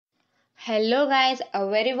Hello guys, a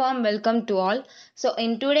very warm welcome to all. So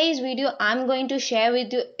in today's video I'm going to share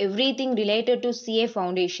with you everything related to CA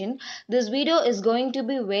Foundation. This video is going to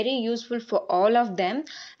be very useful for all of them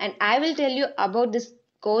and I will tell you about this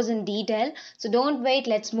course in detail. So don't wait,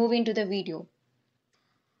 let's move into the video.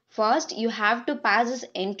 First, you have to pass this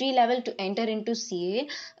entry level to enter into CA.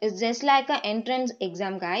 It's just like an entrance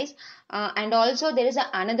exam, guys. And also, there is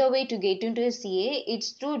another way to get into CA. It's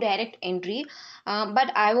through direct entry.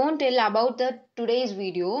 But I won't tell about the today's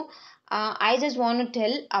video. I just want to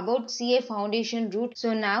tell about CA Foundation route.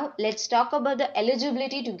 So now let's talk about the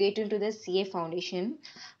eligibility to get into the CA Foundation.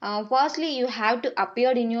 Firstly, you have to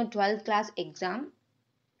appear in your 12th class exam.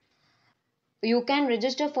 You can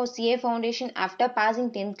register for CA Foundation after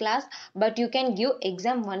passing 10th class, but you can give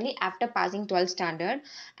exam only after passing 12th standard.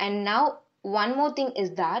 And now one more thing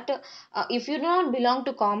is that if you do not belong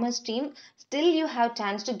to commerce stream, still you have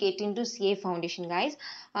chance to get into CA Foundation, guys.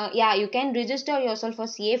 Yeah, you can register yourself for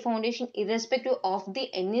CA Foundation irrespective of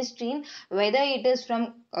the any stream, whether it is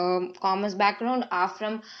from commerce background or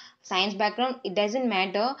from science background, it doesn't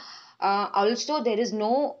matter. Also, there is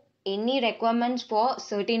no any requirements for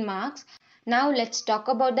certain marks. Now let's talk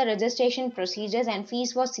about the registration procedures and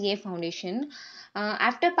fees for CA Foundation.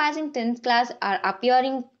 After passing 10th class or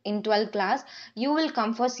appearing in 12th class, you will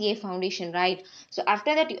come for CA Foundation, right? So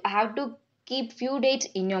after that, you have to keep few dates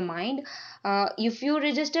in your mind. If you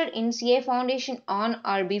register in CA Foundation on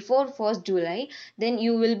or before 1st July, then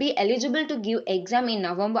you will be eligible to give exam in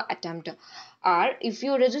November attempt. Or if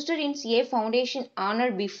you register in CA Foundation on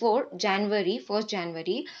or before January, 1st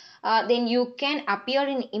January, then you can appear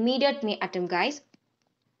in immediate May attempt, guys.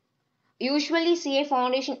 Usually CA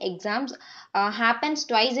Foundation exams happens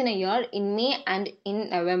twice in a year, in May and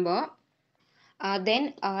in November.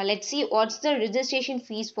 Then let's see what's the registration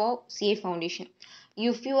fees for CA Foundation.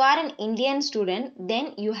 If you are an Indian student,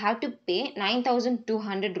 then you have to pay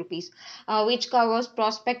 9,200 rupees, which covers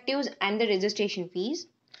prospectives and the registration fees.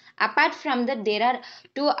 Apart from that, there are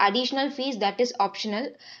two additional fees that is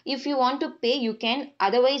optional. If you want to pay, you can,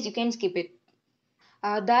 otherwise you can skip it.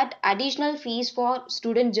 That additional fees for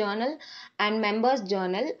student journal and members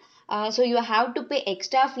journal. So you have to pay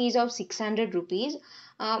extra fees of 600 rupees.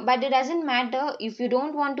 But it doesn't matter if you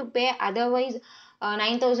don't want to pay, otherwise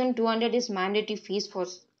 9,200 is mandatory fees for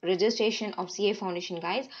registration of CA Foundation,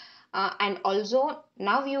 guys. And also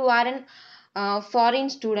now you are an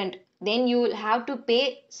foreign student, then you will have to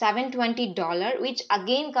pay $720, which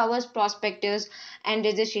again covers prospectus and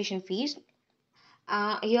registration fees.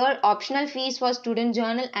 Here optional fees for student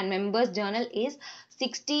journal and members journal is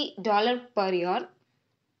 $60 per year.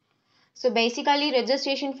 So basically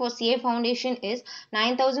registration for CA Foundation is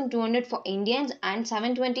 9,200 for Indians and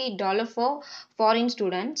 $720 for foreign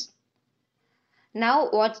students. Now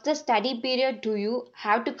what's the study period do you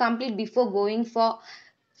have to complete before going for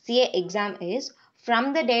CA exam is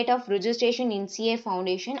from the date of registration in CA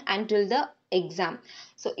Foundation until the exam.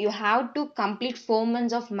 So you have to complete 4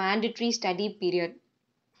 months of mandatory study period.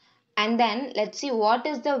 And then let's see what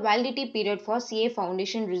is the validity period for CA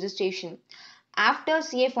Foundation registration. After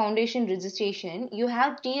CA Foundation registration, you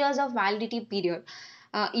have 3 years of validity period.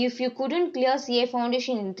 If you couldn't clear CA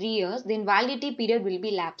Foundation in 3 years, then validity period will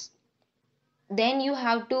be lapsed. Then you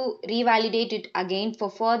have to revalidate it again for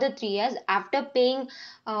further 3 years after paying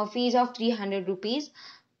fees of 300 rupees.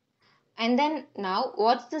 And then now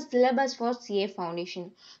what's the syllabus for CA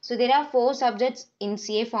Foundation? So there are 4 subjects in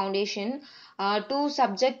CA Foundation. 2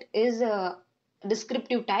 subject is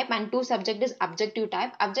descriptive type and 2 subject is objective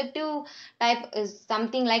type. Objective type is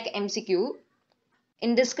something like MCQ.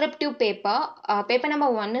 In descriptive paper, paper number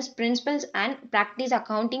 1 is principles and practice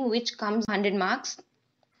accounting, which comes 100 marks.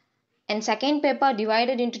 And second paper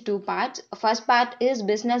divided into 2 parts. First part is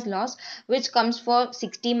business laws, which comes for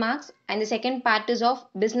 60 marks, and the second part is of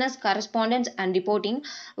business correspondence and reporting,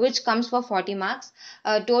 which comes for 40 marks.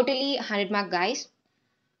 Totally 100 mark, guys.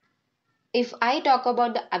 If I talk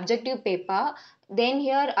about the objective paper, then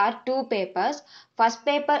here are 2 papers. First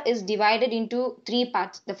paper is divided into 3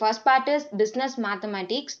 parts. The first part is business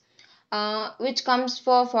mathematics, which comes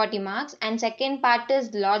for 40 marks, and second part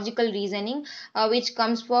is logical reasoning, which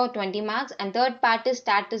comes for 20 marks, and third part is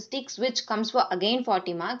statistics, which comes for again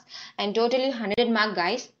 40 marks, and totally 100 mark,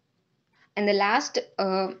 guys. And the last,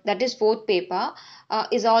 that is fourth paper,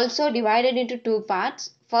 is also divided into 2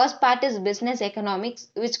 parts. First part is business economics,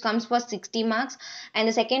 which comes for 60 marks, and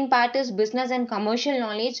the second part is business and commercial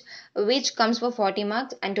knowledge, which comes for 40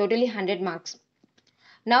 marks, and totally 100 marks.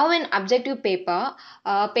 Now in objective paper,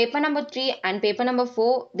 paper number 3 and paper number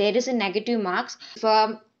 4, there is a negative marks. If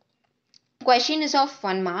a question is of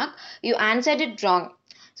 1 mark, you answered it wrong,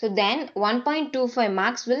 so then 1.25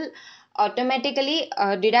 marks will automatically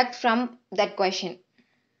deduct from that question.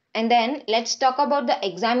 And then let's talk about the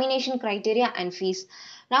examination criteria and fees.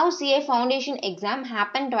 Now CA foundation exam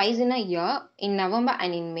happen twice in a year, in November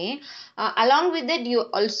and in May. Along with it, you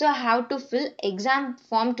also have to fill exam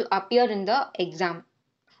form to appear in the exam.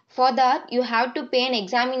 For that, you have to pay an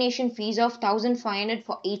examination fees of 1500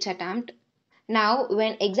 for each attempt. Now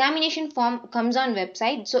when examination form comes on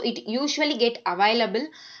website, so it usually get available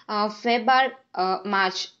Feb or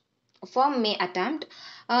March for May attempt.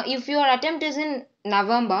 If your attempt is in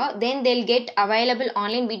November, then they'll get available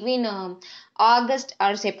online between August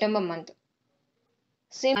or September month.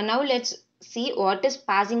 Now let's see what is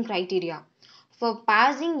passing criteria. For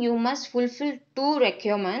passing, you must fulfill two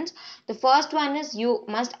requirements. The first one is you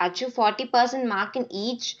must achieve 40% mark in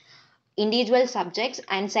each individual subjects,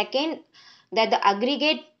 and second, that the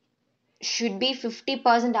aggregate should be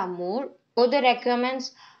 50% or more. Both the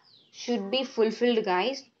requirements should be fulfilled,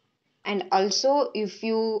 guys. And also, if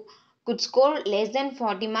you could score less than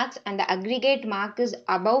 40 marks and the aggregate mark is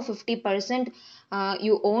above 50%,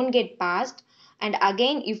 you won't get passed. And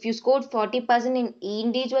again, if you scored 40% in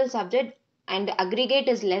individual subject and the aggregate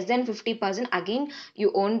is less than 50%, again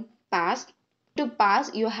you won't pass. To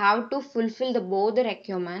pass, you have to fulfill the both the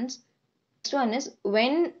requirements. Next one is,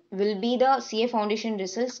 when will be the CA foundation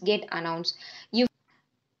results get announced?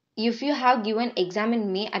 If you have given exam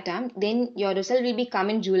in May attempt, then your result will be come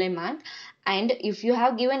in July month. And if you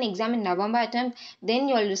have given exam in November attempt, then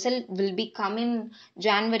your result will be come in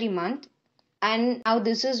January month. And now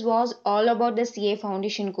this was all about the CA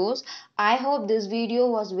foundation course. I hope this video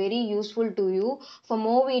was very useful to you. For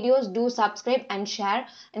more videos, do subscribe and share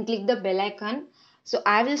and click the bell icon. So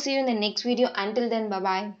I will see you in the next video. Until then, bye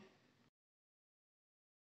bye.